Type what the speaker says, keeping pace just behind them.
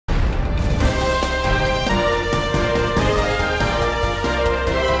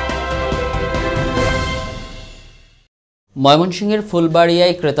ময়মনসিংহের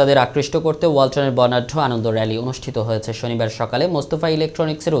ফুলবাড়িয়ায় ক্রেতাদের আকৃষ্ট করতে ওয়ালটনের বর্ণাঢ্য আনন্দ র্যালি অনুষ্ঠিত হয়েছে শনিবার সকালে মোস্তফা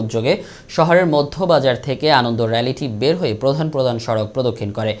ইলেকট্রনিক্সের উদ্যোগে শহরের মধ্যবাজার থেকে আনন্দ র্যালিটি বের হয়ে প্রধান সড়ক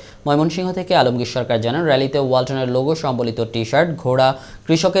প্রদক্ষিণ করে। ময়মনসিংহ থেকে আলমগীর সরকার জানান, র্যালিতে ওয়ালটনের লোগো সম্বলিত টি-শার্ট, ঘোড়া,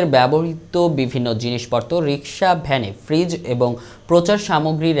 কৃষকের ব্যবহৃত বিভিন্ন জিনিসপত্র, রিক্সা, ভ্যানে ফ্রিজ এবং প্রচার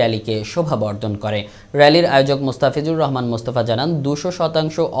সামগ্রী র্যালিকে শোভাবর্ধন করে। র্যালির আয়োজক মোস্তাফিজুর রহমান মোস্তফা জানান,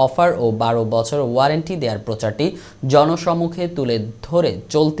 200% অফার ও 12 বছর ওয়ারেন্টি দেওয়ার প্রচারটি জনসম্মুখে তুলে ধরে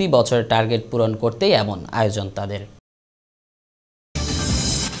চলতি বছরের টার্গেট পূরণ করতেই এমন আয়োজন তাদের।